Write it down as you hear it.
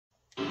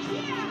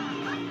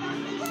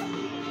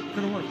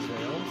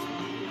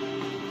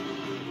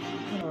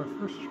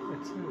First try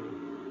too.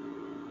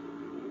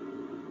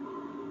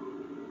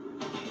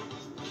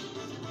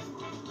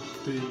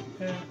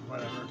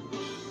 Whatever.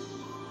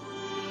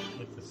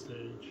 Hit the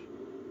stage.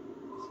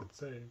 Is it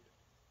saved?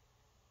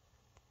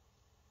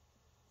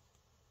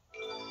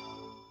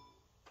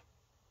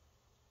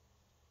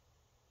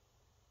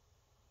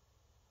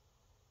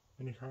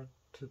 Any card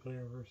to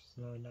player versus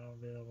no now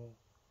available.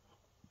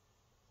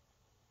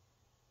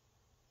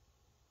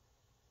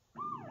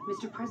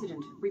 Mr.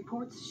 President,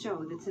 reports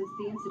show that since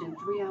the incident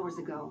 3 hours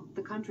ago,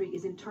 the country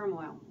is in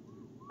turmoil.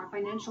 Our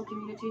financial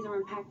communities are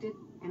impacted,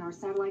 and our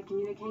satellite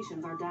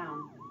communications are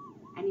down.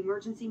 An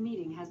emergency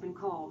meeting has been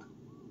called.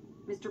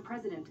 Mr.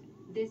 President,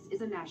 this is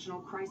a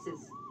national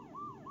crisis.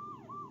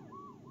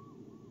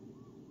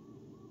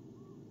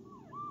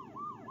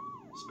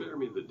 Spare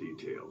me the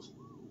details.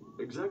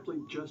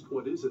 Exactly just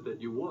what is it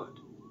that you want?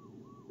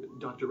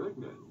 Dr.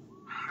 Eggman.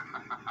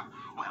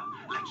 Well,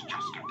 let's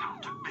just get down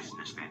to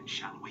business then,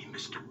 shall we,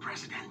 Mr.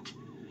 President?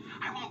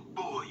 I won't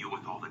bore you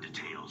with all the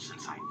details,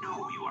 since I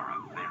know you are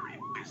a very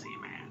busy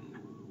man.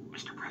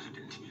 Mr.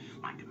 President,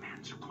 my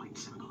demands are quite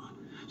simple.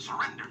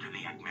 Surrender to the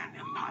Eggman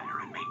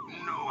Empire and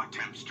make no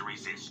attempts to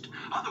resist.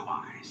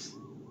 Otherwise...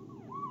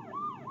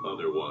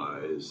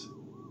 Otherwise,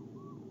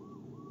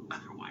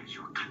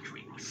 your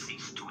country will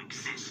cease to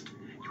exist.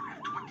 You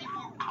have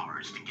 24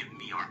 hours to give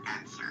me your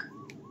answer.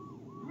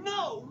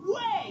 No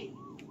way!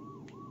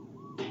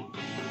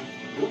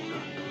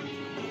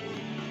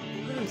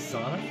 Hey,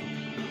 Sonic.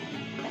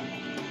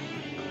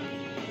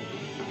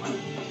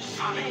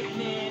 Sonic!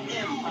 Eggman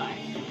Empire.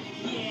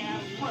 Yeah,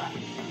 right.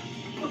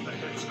 what the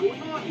heck's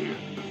going on here?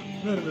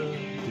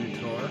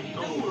 Detour.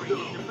 Don't worry,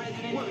 Mr.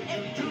 President.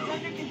 Everything's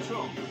under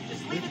control.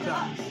 Just leave it to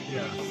us.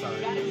 Yeah, Got sorry.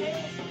 it,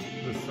 Tails?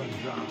 The sun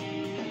dropped.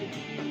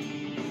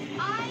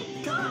 I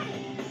got it!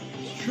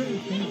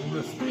 Straight from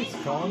the space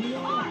colony.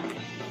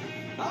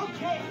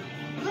 Okay,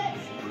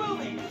 let's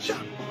move it! Shut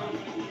up!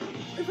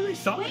 Everybody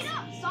stop! Wait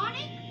up,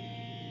 Sonic!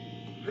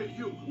 Hey,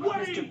 you!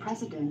 Mr.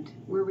 President,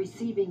 we're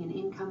receiving an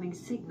incoming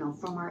signal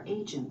from our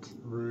agent.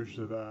 Rouge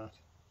to that.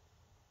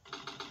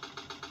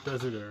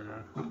 Desert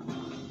area.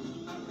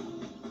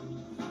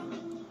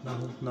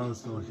 Now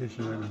it's the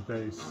location of the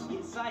base.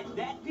 Inside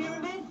that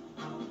pyramid?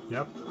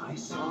 Yep. I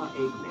saw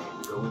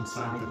Eggman go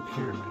inside the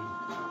pyramid.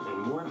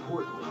 And more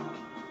importantly,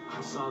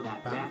 I saw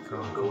that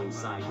Batgirl go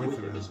inside with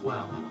him as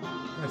well.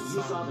 I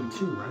You saw them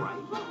too, right?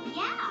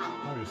 Yeah!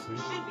 Obviously.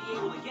 Should be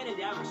able to get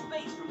into outer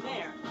space from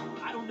there.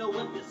 I don't know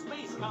what the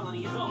space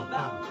colony is all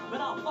about, but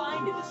I'll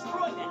find and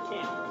destroy that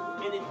camp,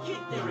 and then kick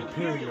their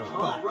imperial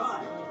butt.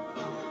 Right.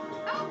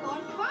 I'll go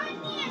and find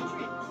the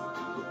entrance!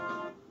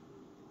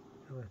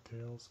 Alright,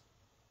 Tails.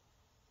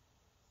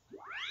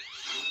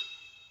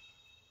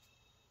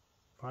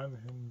 Find the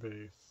hidden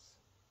base.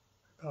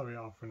 That'll be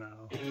all for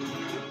now.